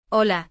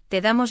Hola,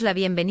 te damos la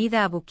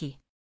bienvenida a Buki.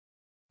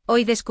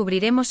 Hoy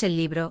descubriremos el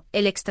libro,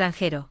 El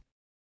extranjero.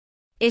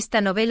 Esta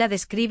novela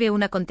describe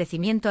un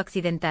acontecimiento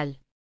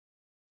accidental.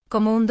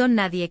 Como un don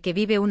nadie que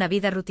vive una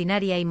vida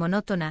rutinaria y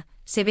monótona,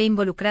 se ve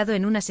involucrado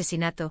en un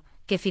asesinato,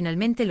 que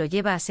finalmente lo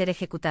lleva a ser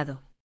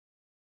ejecutado.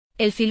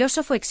 El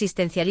filósofo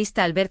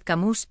existencialista Albert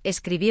Camus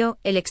escribió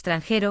El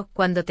extranjero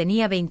cuando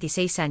tenía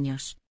 26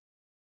 años.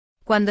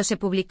 Cuando se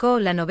publicó,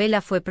 la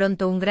novela fue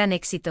pronto un gran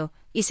éxito,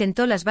 y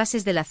sentó las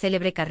bases de la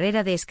célebre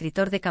carrera de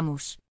escritor de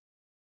Camus.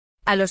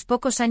 A los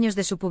pocos años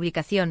de su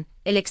publicación,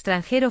 El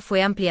extranjero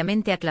fue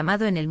ampliamente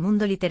aclamado en el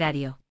mundo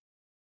literario.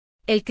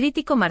 El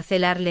crítico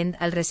Marcel Arland,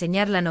 al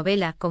reseñar la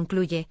novela,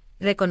 concluye: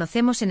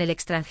 reconocemos en El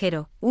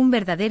extranjero un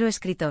verdadero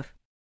escritor.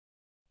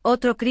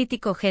 Otro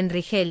crítico,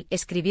 Henry Hell,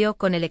 escribió: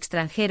 con El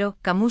extranjero,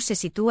 Camus se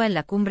sitúa en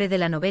la cumbre de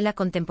la novela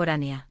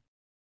contemporánea.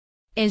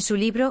 En su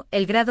libro,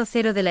 El grado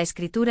cero de la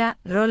escritura,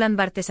 Roland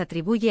Barthes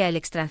atribuye a El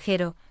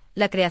extranjero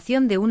la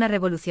creación de una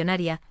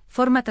revolucionaria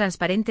forma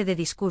transparente de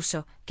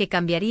discurso, que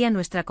cambiaría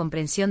nuestra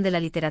comprensión de la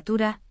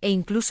literatura, e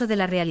incluso de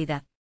la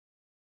realidad.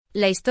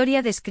 La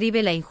historia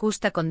describe la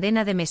injusta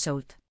condena de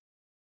Meursault.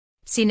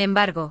 Sin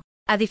embargo,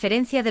 a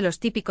diferencia de los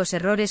típicos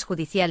errores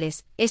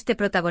judiciales, este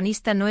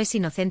protagonista no es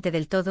inocente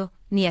del todo,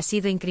 ni ha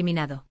sido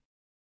incriminado.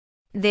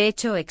 De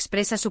hecho,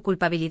 expresa su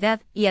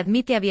culpabilidad y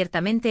admite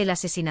abiertamente el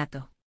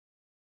asesinato.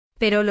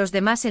 Pero los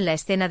demás en la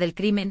escena del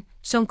crimen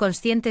son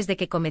conscientes de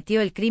que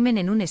cometió el crimen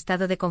en un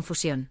estado de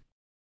confusión.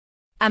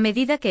 A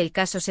medida que el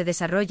caso se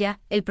desarrolla,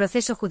 el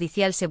proceso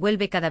judicial se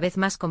vuelve cada vez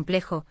más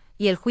complejo,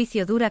 y el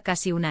juicio dura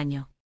casi un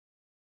año.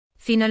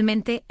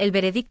 Finalmente, el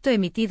veredicto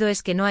emitido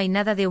es que no hay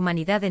nada de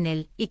humanidad en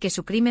él, y que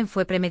su crimen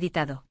fue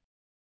premeditado.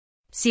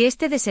 Si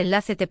este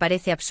desenlace te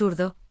parece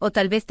absurdo, o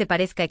tal vez te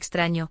parezca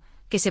extraño,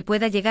 que se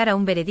pueda llegar a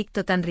un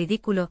veredicto tan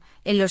ridículo,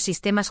 en los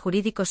sistemas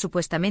jurídicos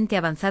supuestamente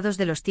avanzados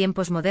de los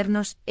tiempos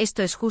modernos,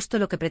 esto es justo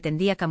lo que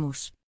pretendía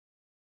Camus.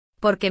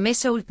 Porque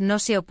Meursault no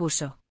se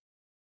opuso.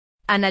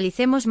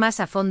 Analicemos más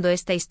a fondo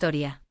esta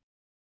historia.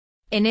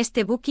 En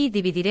este Buki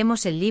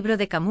dividiremos el libro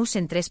de Camus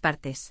en 3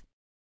 partes.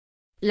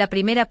 La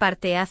primera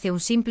parte hace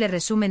un simple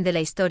resumen de la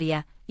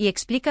historia, y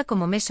explica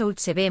cómo Meursault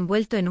se ve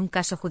envuelto en un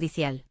caso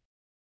judicial.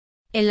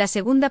 En la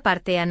segunda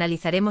parte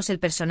analizaremos el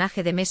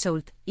personaje de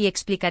Meursault, y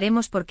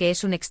explicaremos por qué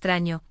es un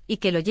extraño, y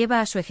que lo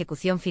lleva a su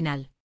ejecución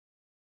final.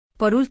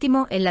 Por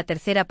último, en la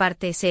tercera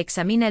parte se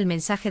examina el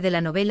mensaje de la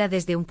novela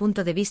desde un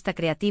punto de vista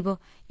creativo,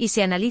 y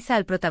se analiza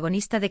al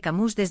protagonista de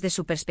Camus desde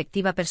su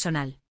perspectiva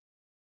personal.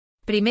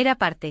 Primera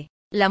parte: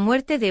 la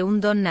muerte de un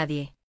don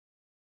nadie.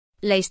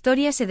 La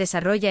historia se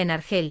desarrolla en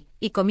Argel,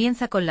 y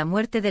comienza con la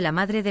muerte de la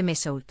madre de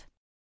Meursault.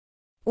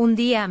 Un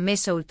día,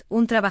 Meursault,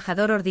 un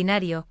trabajador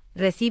ordinario,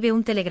 recibe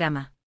un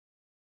telegrama.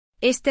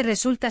 Este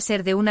resulta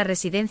ser de una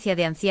residencia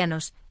de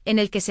ancianos, en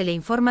el que se le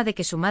informa de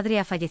que su madre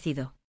ha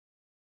fallecido.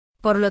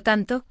 Por lo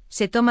tanto,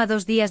 se toma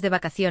 2 días de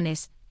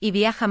vacaciones, y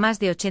viaja más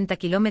de 80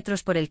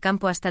 kilómetros por el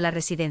campo hasta la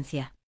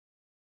residencia.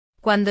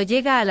 Cuando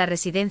llega a la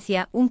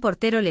residencia, un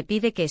portero le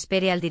pide que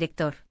espere al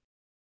director.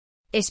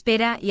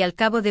 Espera, y al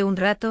cabo de un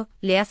rato,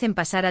 le hacen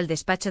pasar al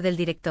despacho del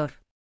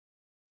director.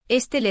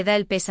 Este le da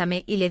el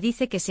pésame y le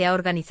dice que se ha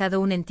organizado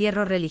un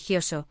entierro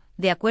religioso,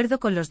 de acuerdo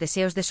con los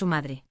deseos de su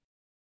madre.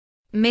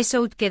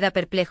 Meursault queda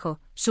perplejo,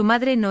 su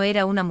madre no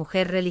era una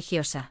mujer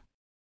religiosa.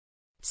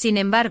 Sin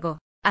embargo,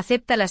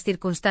 acepta las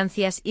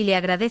circunstancias y le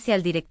agradece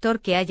al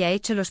director que haya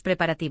hecho los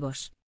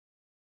preparativos.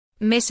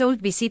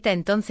 Meursault visita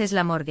entonces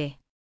la morgue.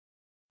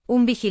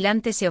 Un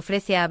vigilante se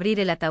ofrece a abrir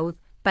el ataúd,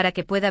 para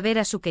que pueda ver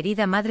a su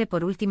querida madre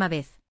por última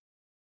vez.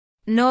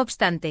 No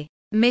obstante,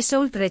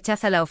 Meursault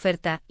rechaza la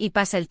oferta, y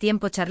pasa el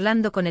tiempo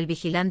charlando con el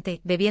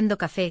vigilante, bebiendo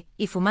café,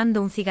 y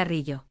fumando un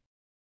cigarrillo.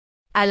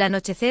 Al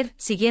anochecer,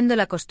 siguiendo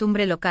la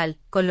costumbre local,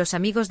 con los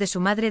amigos de su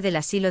madre del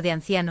asilo de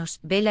ancianos,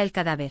 vela el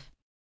cadáver.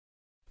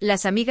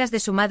 Las amigas de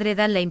su madre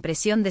dan la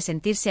impresión de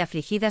sentirse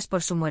afligidas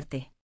por su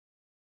muerte.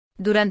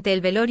 Durante el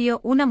velorio,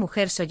 una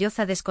mujer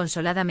solloza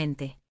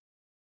desconsoladamente.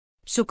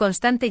 Su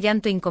constante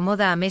llanto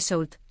incomoda a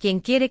Meursault, quien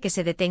quiere que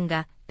se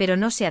detenga, pero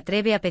no se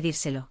atreve a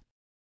pedírselo.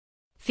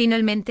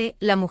 Finalmente,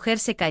 la mujer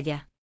se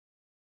calla.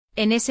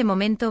 En ese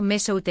momento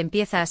Meursault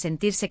empieza a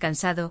sentirse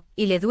cansado,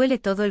 y le duele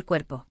todo el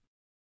cuerpo.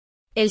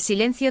 El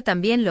silencio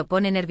también lo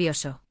pone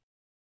nervioso.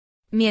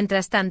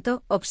 Mientras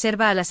tanto,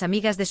 observa a las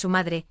amigas de su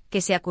madre,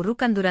 que se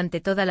acurrucan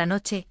durante toda la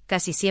noche,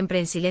 casi siempre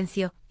en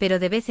silencio, pero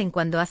de vez en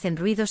cuando hacen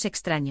ruidos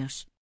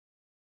extraños.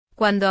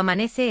 Cuando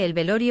amanece, el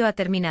velorio ha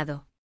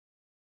terminado.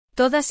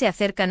 Todas se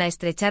acercan a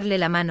estrecharle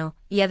la mano,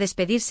 y a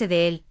despedirse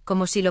de él,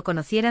 como si lo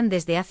conocieran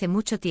desde hace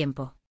mucho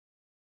tiempo.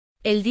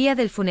 El día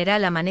del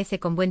funeral amanece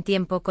con buen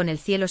tiempo, con el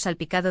cielo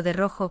salpicado de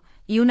rojo,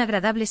 y un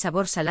agradable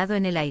sabor salado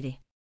en el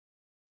aire.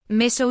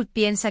 Meursault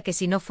piensa que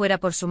si no fuera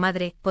por su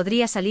madre,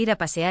 podría salir a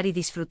pasear y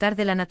disfrutar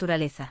de la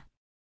naturaleza.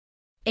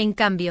 En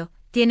cambio,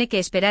 tiene que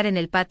esperar en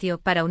el patio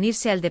para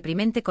unirse al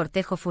deprimente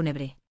cortejo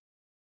fúnebre.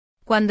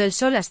 Cuando el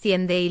sol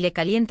asciende y le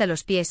calienta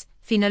los pies,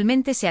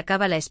 finalmente se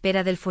acaba la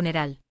espera del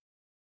funeral.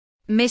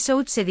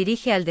 Meursault se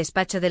dirige al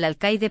despacho del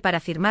alcaide para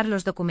firmar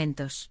los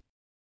documentos.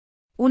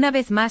 Una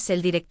vez más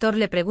el director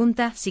le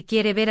pregunta si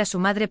quiere ver a su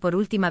madre por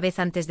última vez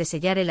antes de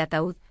sellar el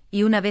ataúd,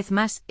 y una vez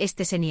más,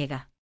 este se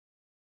niega.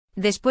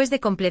 Después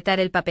de completar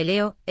el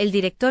papeleo, el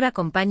director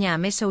acompaña a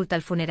Messoud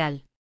al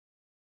funeral.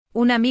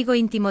 Un amigo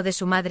íntimo de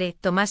su madre,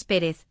 Tomás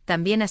Pérez,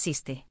 también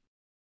asiste.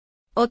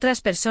 Otras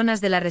personas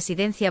de la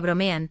residencia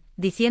bromean,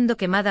 diciendo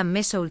que Madame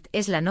Messoud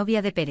es la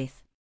novia de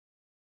Pérez.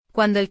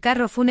 Cuando el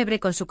carro fúnebre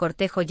con su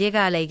cortejo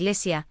llega a la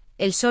iglesia,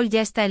 el sol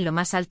ya está en lo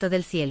más alto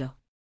del cielo.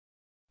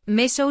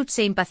 Messoud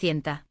se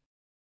impacienta.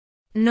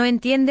 No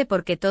entiende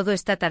por qué todo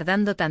está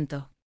tardando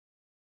tanto.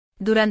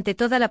 Durante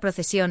toda la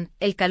procesión,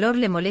 el calor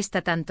le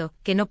molesta tanto,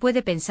 que no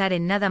puede pensar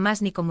en nada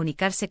más ni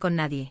comunicarse con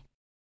nadie.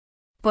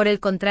 Por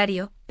el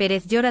contrario,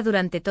 Pérez llora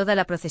durante toda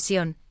la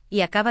procesión, y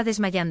acaba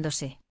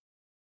desmayándose.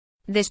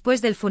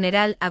 Después del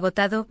funeral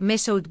agotado,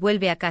 Messoud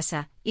vuelve a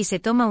casa, y se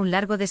toma un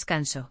largo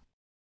descanso.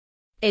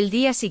 El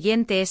día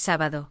siguiente es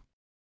sábado.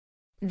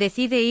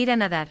 Decide ir a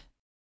nadar.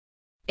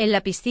 En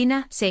la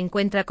piscina, se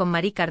encuentra con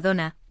Marie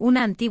Cardona,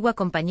 una antigua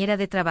compañera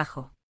de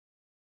trabajo.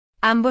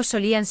 Ambos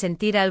solían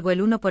sentir algo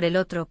el uno por el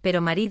otro,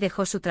 pero Marie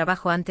dejó su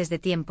trabajo antes de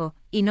tiempo,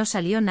 y no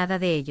salió nada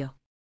de ello.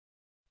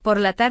 Por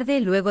la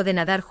tarde, luego de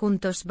nadar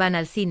juntos, van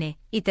al cine,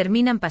 y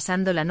terminan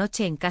pasando la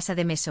noche en casa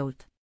de Messoud.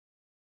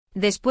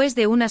 Después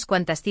de unas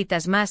cuantas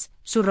citas más,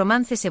 su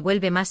romance se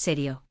vuelve más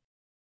serio.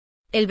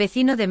 El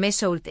vecino de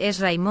Messoud es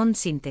Raymond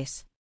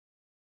Sintes.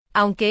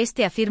 Aunque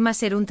este afirma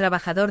ser un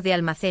trabajador de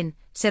almacén,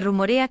 se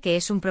rumorea que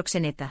es un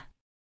proxeneta.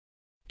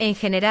 En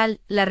general,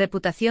 la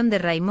reputación de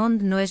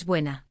Raymond no es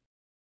buena.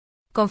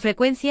 Con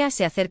frecuencia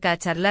se acerca a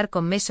charlar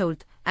con Messoud,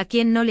 a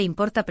quien no le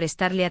importa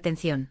prestarle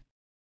atención.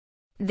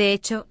 De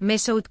hecho,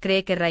 Messoud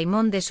cree que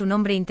Raymond es un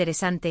hombre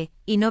interesante,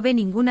 y no ve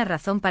ninguna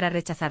razón para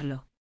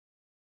rechazarlo.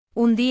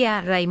 Un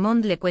día,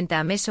 Raymond le cuenta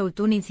a Messoud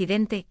un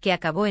incidente que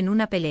acabó en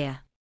una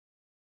pelea.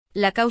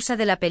 La causa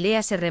de la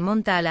pelea se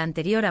remonta a la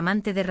anterior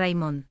amante de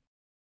Raymond.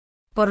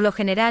 Por lo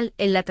general,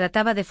 él la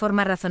trataba de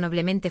forma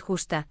razonablemente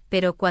justa,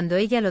 pero cuando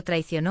ella lo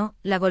traicionó,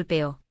 la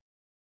golpeó.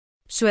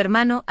 Su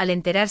hermano, al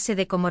enterarse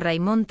de cómo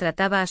Raymond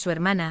trataba a su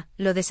hermana,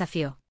 lo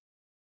desafió.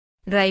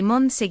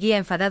 Raymond seguía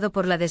enfadado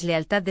por la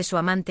deslealtad de su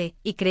amante,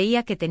 y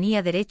creía que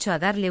tenía derecho a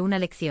darle una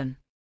lección.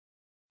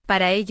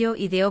 Para ello,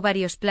 ideó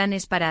varios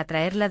planes para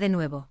atraerla de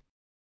nuevo.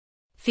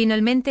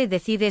 Finalmente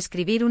decide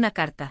escribir una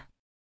carta.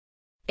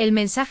 El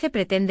mensaje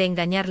pretende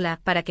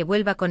engañarla para que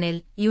vuelva con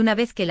él, y una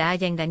vez que la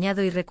haya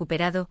engañado y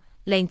recuperado,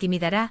 la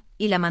intimidará,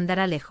 y la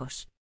mandará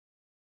lejos.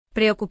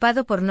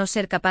 Preocupado por no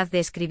ser capaz de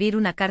escribir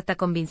una carta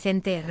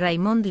convincente,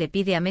 Raymond le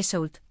pide a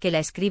Messoud que la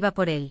escriba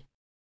por él.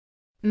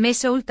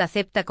 Messoud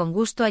acepta con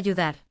gusto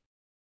ayudar.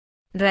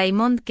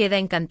 Raymond queda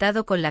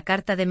encantado con la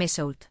carta de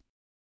Messoud.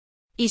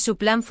 Y su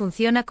plan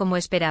funciona como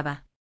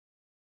esperaba.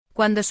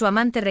 Cuando su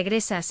amante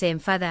regresa, se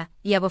enfada,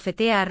 y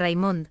abofetea a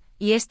Raymond,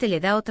 y este le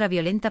da otra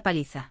violenta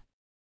paliza.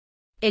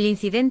 El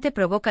incidente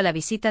provoca la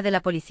visita de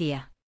la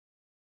policía.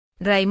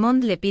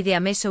 Raymond le pide a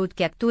Messoud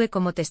que actúe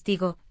como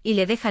testigo, y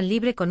le dejan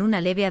libre con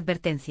una leve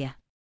advertencia.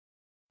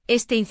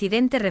 Este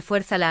incidente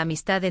refuerza la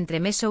amistad entre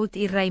Messoud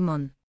y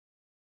Raymond.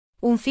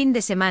 Un fin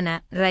de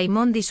semana,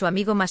 Raymond y su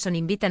amigo Mason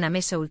invitan a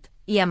Messoud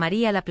y a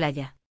Marie a la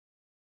playa.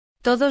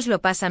 Todos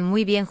lo pasan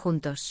muy bien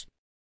juntos.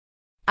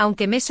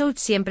 Aunque Messoud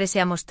siempre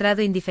se ha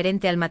mostrado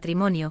indiferente al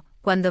matrimonio,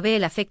 cuando ve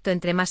el afecto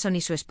entre Mason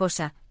y su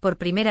esposa, por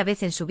primera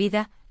vez en su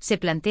vida, se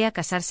plantea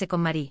casarse con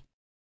Marie.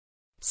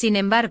 Sin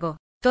embargo,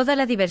 toda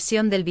la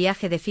diversión del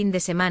viaje de fin de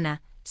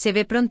semana se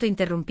ve pronto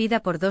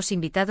interrumpida por dos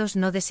invitados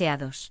no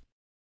deseados.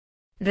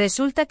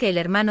 Resulta que el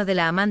hermano de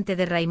la amante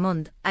de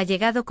Raymond ha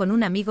llegado con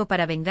un amigo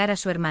para vengar a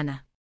su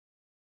hermana.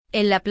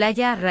 En la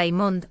playa,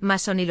 Raymond,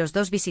 Mason y los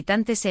dos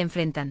visitantes se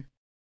enfrentan.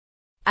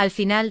 Al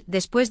final,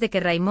 después de que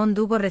Raymond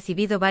hubo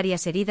recibido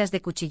varias heridas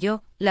de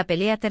cuchillo, la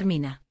pelea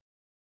termina.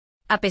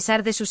 A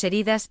pesar de sus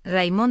heridas,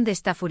 Raymond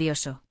está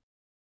furioso.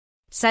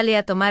 Sale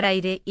a tomar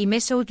aire y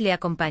Messoud le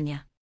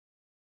acompaña.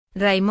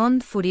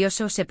 Raymond,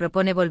 furioso, se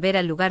propone volver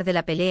al lugar de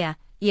la pelea,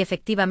 y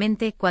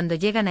efectivamente, cuando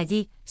llegan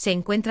allí, se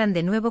encuentran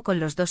de nuevo con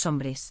los dos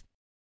hombres.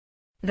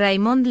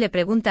 Raymond le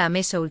pregunta a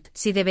Messoud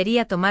si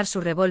debería tomar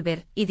su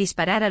revólver y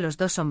disparar a los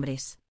dos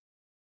hombres.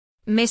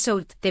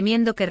 Messoud,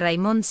 temiendo que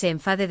Raymond se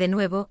enfade de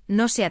nuevo,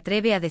 no se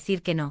atreve a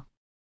decir que no.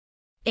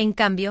 En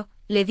cambio,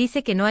 le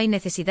dice que no hay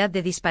necesidad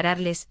de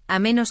dispararles, a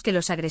menos que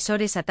los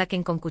agresores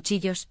ataquen con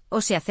cuchillos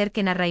o se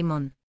acerquen a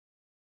Raymond.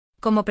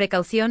 Como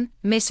precaución,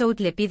 Messoud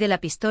le pide la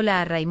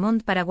pistola a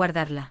Raymond para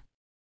guardarla.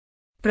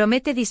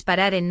 Promete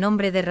disparar en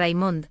nombre de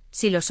Raymond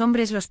si los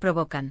hombres los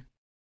provocan.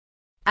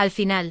 Al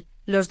final,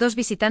 los dos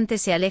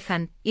visitantes se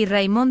alejan, y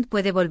Raymond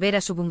puede volver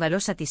a su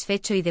bungalow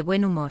satisfecho y de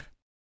buen humor.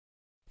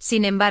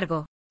 Sin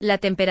embargo, la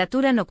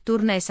temperatura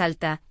nocturna es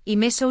alta, y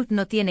Messoud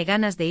no tiene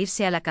ganas de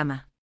irse a la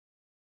cama.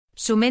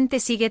 Su mente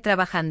sigue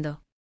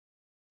trabajando.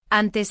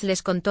 Antes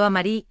les contó a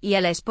Marie y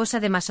a la esposa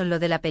de Mason lo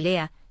de la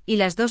pelea, y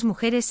las dos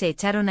mujeres se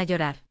echaron a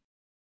llorar.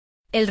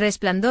 El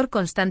resplandor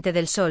constante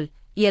del sol,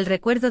 y el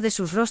recuerdo de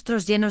sus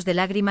rostros llenos de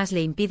lágrimas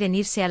le impiden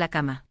irse a la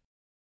cama.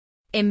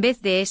 En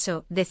vez de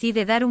eso,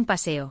 decide dar un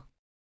paseo.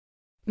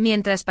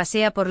 Mientras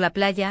pasea por la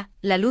playa,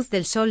 la luz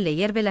del sol le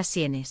hierve las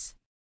sienes.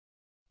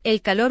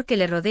 El calor que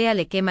le rodea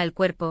le quema el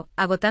cuerpo,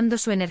 agotando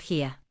su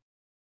energía.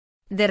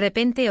 De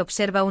repente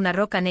observa una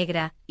roca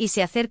negra, y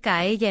se acerca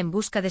a ella en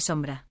busca de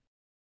sombra.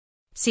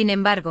 Sin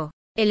embargo,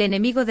 el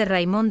enemigo de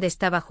Raymond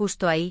estaba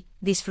justo ahí,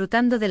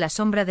 disfrutando de la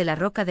sombra de la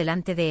roca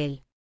delante de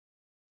él.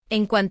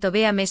 En cuanto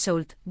ve a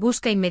Mesoult,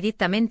 busca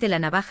inmediatamente la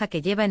navaja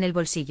que lleva en el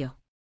bolsillo.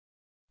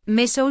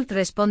 Mesoult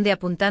responde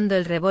apuntando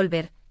el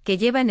revólver, que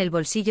lleva en el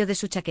bolsillo de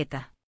su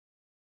chaqueta.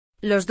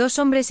 Los dos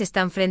hombres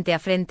están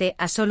frente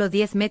a solo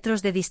 10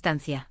 metros de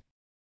distancia.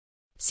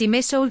 Si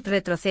Mesoult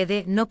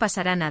retrocede, no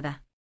pasará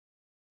nada.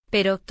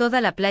 Pero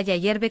toda la playa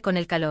hierve con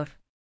el calor.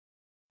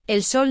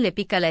 El sol le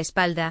pica la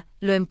espalda,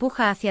 lo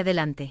empuja hacia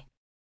adelante.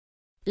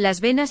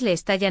 Las venas le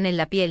estallan en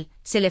la piel,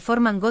 se le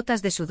forman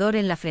gotas de sudor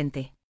en la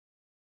frente.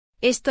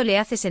 Esto le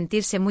hace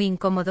sentirse muy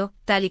incómodo,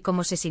 tal y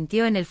como se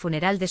sintió en el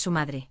funeral de su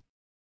madre.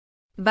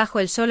 Bajo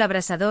el sol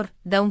abrasador,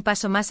 da un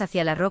paso más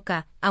hacia la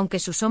roca, aunque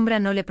su sombra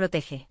no le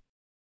protege.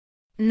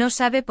 No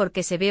sabe por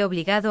qué se ve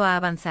obligado a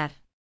avanzar.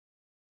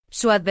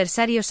 Su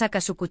adversario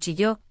saca su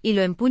cuchillo, y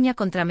lo empuña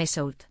contra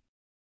Mesoult.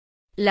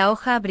 La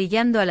hoja,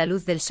 brillando a la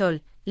luz del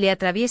sol, le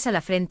atraviesa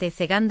la frente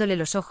cegándole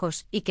los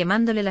ojos y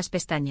quemándole las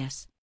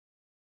pestañas.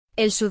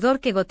 El sudor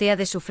que gotea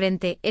de su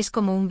frente es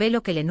como un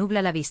velo que le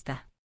nubla la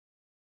vista.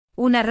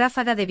 Una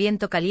ráfaga de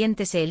viento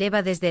caliente se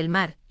eleva desde el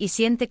mar, y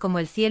siente como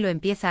el cielo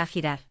empieza a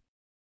girar.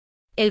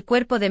 El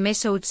cuerpo de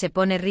Mesoult se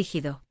pone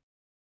rígido.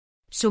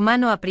 Su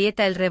mano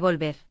aprieta el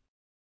revólver.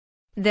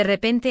 De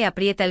repente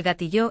aprieta el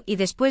gatillo y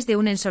después de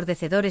un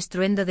ensordecedor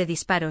estruendo de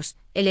disparos,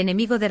 el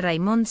enemigo de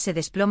Raymond se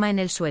desploma en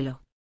el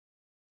suelo.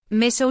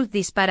 Mesoult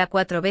dispara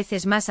 4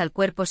 veces más al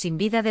cuerpo sin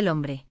vida del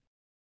hombre.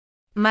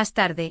 Más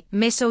tarde,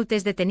 Mesoult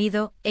es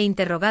detenido e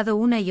interrogado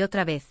una y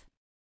otra vez.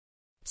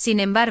 Sin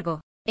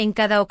embargo, en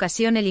cada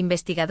ocasión el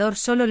investigador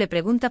solo le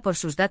pregunta por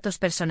sus datos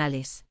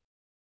personales.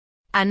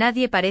 A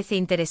nadie parece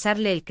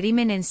interesarle el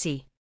crimen en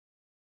sí.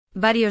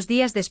 Varios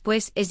días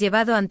después es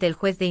llevado ante el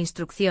juez de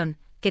instrucción,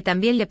 que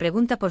también le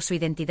pregunta por su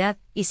identidad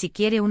y si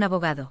quiere un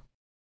abogado.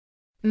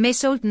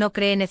 Mesoult no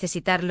cree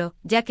necesitarlo,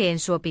 ya que en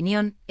su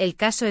opinión, el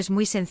caso es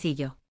muy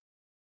sencillo.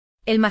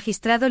 El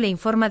magistrado le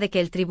informa de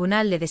que el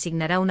tribunal le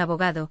designará un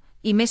abogado,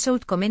 y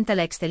Mesoult comenta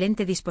la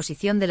excelente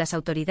disposición de las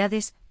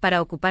autoridades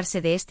para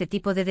ocuparse de este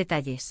tipo de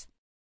detalles.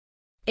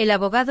 El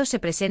abogado se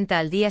presenta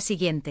al día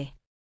siguiente.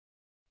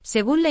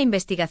 Según la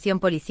investigación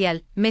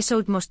policial,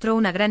 Mesoult mostró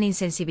una gran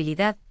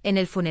insensibilidad en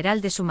el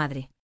funeral de su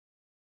madre.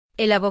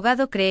 El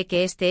abogado cree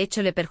que este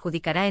hecho le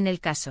perjudicará en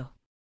el caso.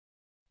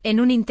 En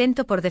un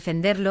intento por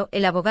defenderlo,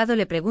 el abogado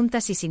le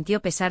pregunta si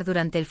sintió pesar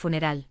durante el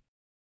funeral.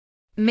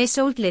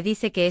 Mesoult le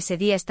dice que ese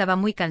día estaba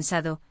muy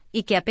cansado,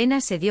 y que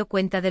apenas se dio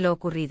cuenta de lo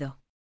ocurrido.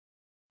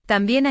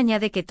 También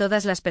añade que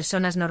todas las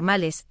personas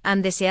normales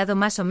han deseado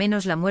más o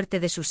menos la muerte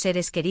de sus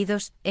seres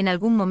queridos en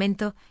algún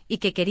momento, y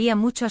que quería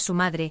mucho a su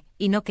madre,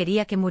 y no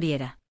quería que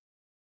muriera.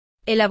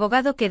 El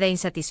abogado queda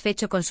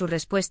insatisfecho con su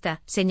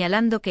respuesta,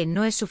 señalando que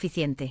no es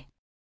suficiente.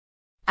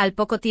 Al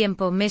poco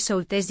tiempo,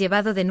 Mesoult es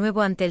llevado de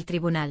nuevo ante el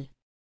tribunal.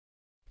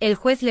 El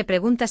juez le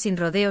pregunta sin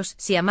rodeos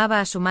si amaba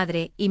a su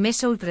madre, y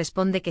Mesoult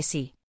responde que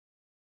sí.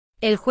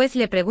 El juez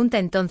le pregunta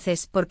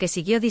entonces por qué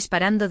siguió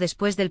disparando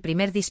después del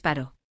primer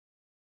disparo.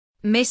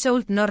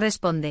 Mesoult no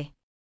responde.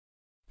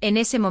 En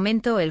ese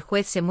momento el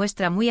juez se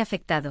muestra muy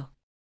afectado.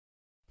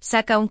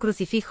 Saca un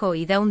crucifijo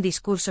y da un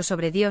discurso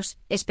sobre Dios,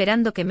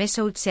 esperando que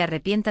Mesoult se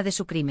arrepienta de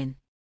su crimen.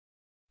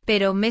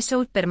 Pero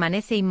Mesoult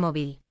permanece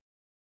inmóvil.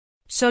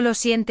 Solo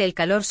siente el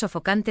calor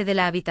sofocante de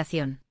la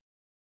habitación.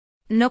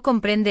 No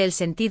comprende el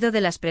sentido de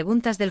las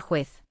preguntas del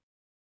juez.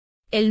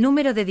 El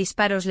número de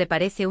disparos le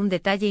parece un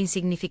detalle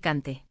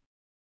insignificante.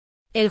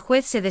 El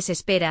juez se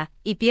desespera,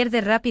 y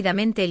pierde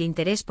rápidamente el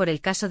interés por el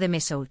caso de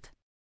Mesoult.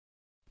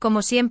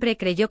 Como siempre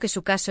creyó que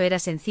su caso era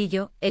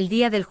sencillo, el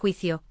día del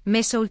juicio,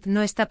 Mesoult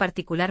no está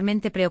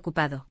particularmente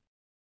preocupado.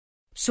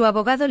 Su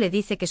abogado le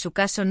dice que su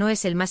caso no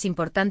es el más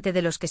importante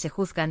de los que se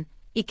juzgan,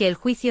 y que el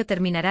juicio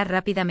terminará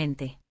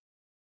rápidamente.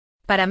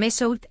 Para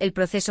Mesoult, el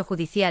proceso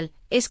judicial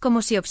es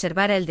como si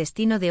observara el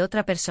destino de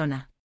otra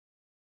persona.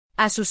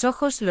 A sus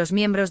ojos, los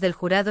miembros del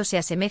jurado se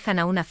asemejan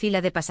a una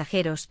fila de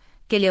pasajeros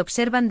que le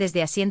observan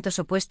desde asientos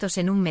opuestos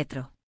en un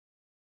metro.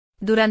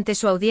 Durante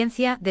su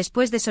audiencia,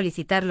 después de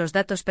solicitar los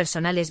datos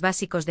personales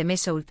básicos de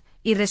Mesoult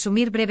y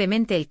resumir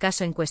brevemente el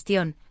caso en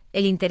cuestión,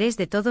 el interés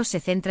de todos se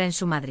centra en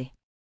su madre.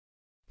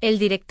 El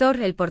director,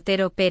 el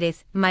portero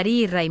Pérez,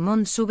 Marie y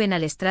Raymond suben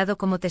al estrado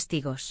como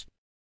testigos.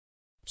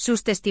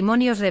 Sus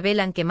testimonios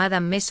revelan que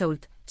Madame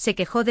Mesoult se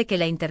quejó de que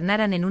la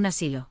internaran en un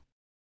asilo.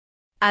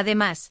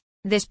 Además,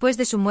 después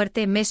de su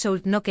muerte,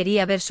 Mesoult no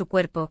quería ver su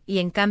cuerpo y,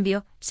 en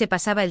cambio, se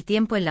pasaba el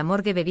tiempo en la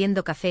morgue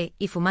bebiendo café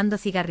y fumando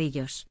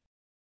cigarrillos.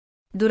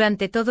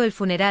 Durante todo el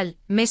funeral,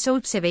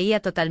 Mesoult se veía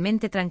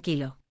totalmente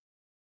tranquilo.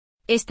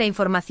 Esta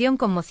información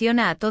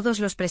conmociona a todos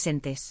los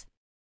presentes.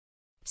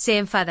 Se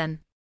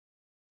enfadan.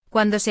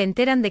 Cuando se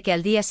enteran de que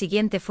al día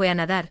siguiente fue a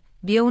nadar,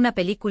 vio una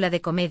película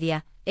de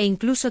comedia, e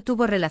incluso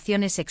tuvo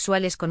relaciones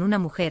sexuales con una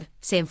mujer,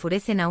 se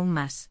enfurecen aún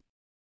más.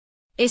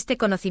 Este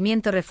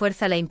conocimiento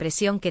refuerza la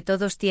impresión que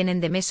todos tienen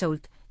de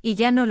Mesoult, y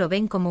ya no lo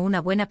ven como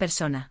una buena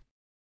persona.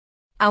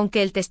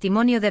 Aunque el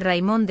testimonio de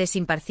Raymond es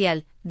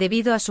imparcial,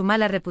 debido a su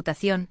mala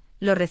reputación,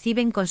 lo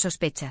reciben con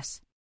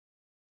sospechas.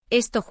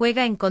 Esto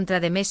juega en contra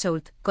de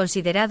Mesoult,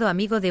 considerado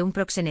amigo de un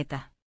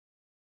proxeneta.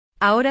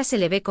 Ahora se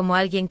le ve como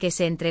alguien que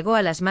se entregó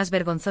a las más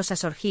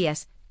vergonzosas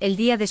orgías, el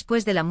día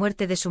después de la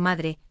muerte de su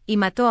madre, y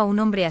mató a un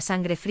hombre a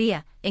sangre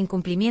fría, en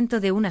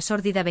cumplimiento de una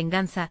sórdida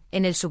venganza,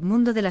 en el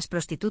submundo de las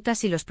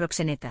prostitutas y los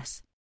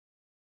proxenetas.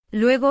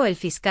 Luego el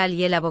fiscal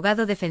y el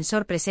abogado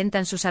defensor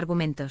presentan sus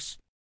argumentos.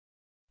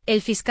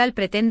 El fiscal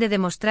pretende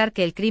demostrar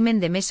que el crimen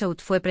de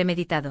Mesoult fue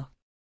premeditado.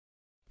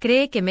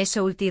 Cree que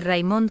Mesoult y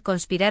Raymond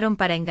conspiraron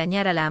para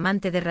engañar a la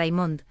amante de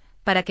Raymond,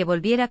 para que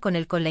volviera con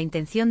él con la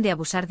intención de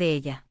abusar de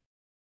ella.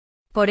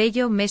 Por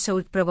ello,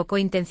 Mesoult provocó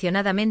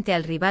intencionadamente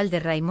al rival de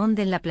Raymond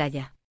en la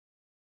playa.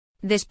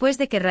 Después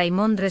de que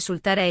Raymond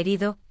resultara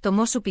herido,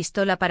 tomó su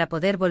pistola para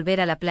poder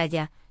volver a la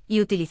playa,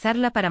 y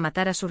utilizarla para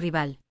matar a su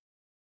rival.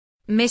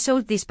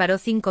 Mesoult disparó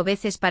 5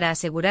 veces para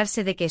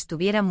asegurarse de que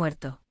estuviera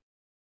muerto.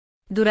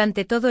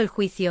 Durante todo el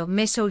juicio,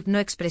 Mesoult no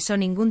expresó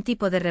ningún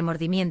tipo de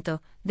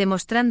remordimiento,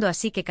 demostrando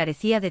así que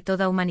carecía de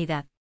toda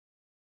humanidad.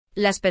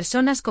 Las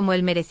personas como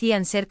él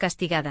merecían ser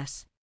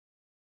castigadas.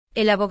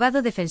 El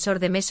abogado defensor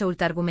de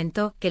Mesoult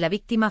argumentó que la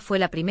víctima fue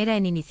la primera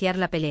en iniciar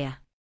la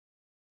pelea.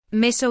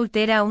 Mesoult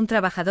era un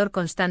trabajador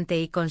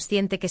constante y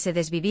consciente que se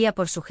desvivía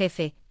por su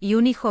jefe, y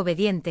un hijo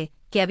obediente,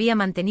 que había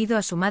mantenido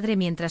a su madre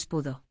mientras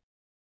pudo.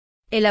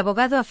 El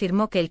abogado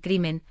afirmó que el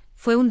crimen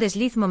fue un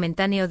desliz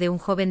momentáneo de un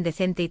joven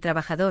decente y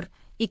trabajador,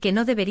 y que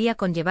no debería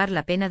conllevar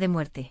la pena de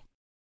muerte.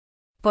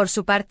 Por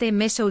su parte,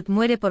 Mesoult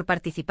muere por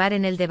participar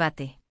en el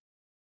debate.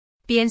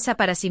 Piensa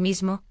para sí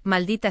mismo,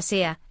 maldita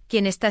sea,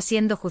 quien está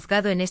siendo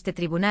juzgado en este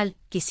tribunal,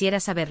 quisiera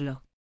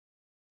saberlo.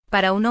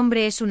 Para un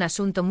hombre es un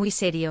asunto muy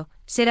serio,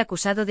 ser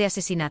acusado de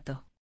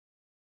asesinato.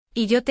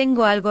 Y yo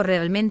tengo algo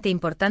realmente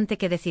importante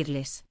que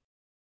decirles.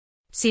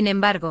 Sin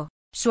embargo,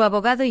 su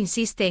abogado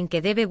insiste en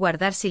que debe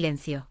guardar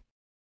silencio.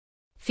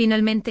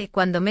 Finalmente,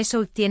 cuando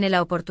Mesoult tiene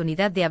la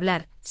oportunidad de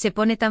hablar, se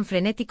pone tan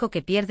frenético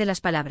que pierde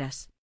las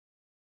palabras.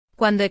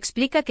 Cuando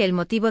explica que el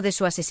motivo de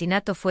su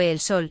asesinato fue el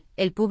sol,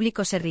 el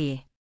público se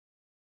ríe.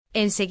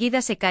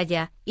 Enseguida se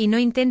calla, y no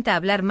intenta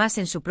hablar más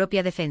en su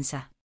propia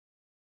defensa.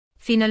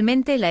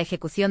 Finalmente, la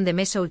ejecución de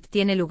Mesoult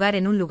tiene lugar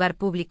en un lugar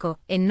público,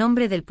 en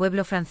nombre del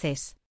pueblo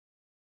francés.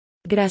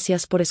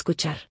 Gracias por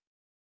escuchar.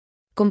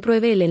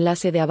 Compruebe el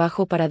enlace de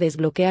abajo para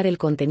desbloquear el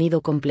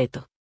contenido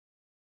completo.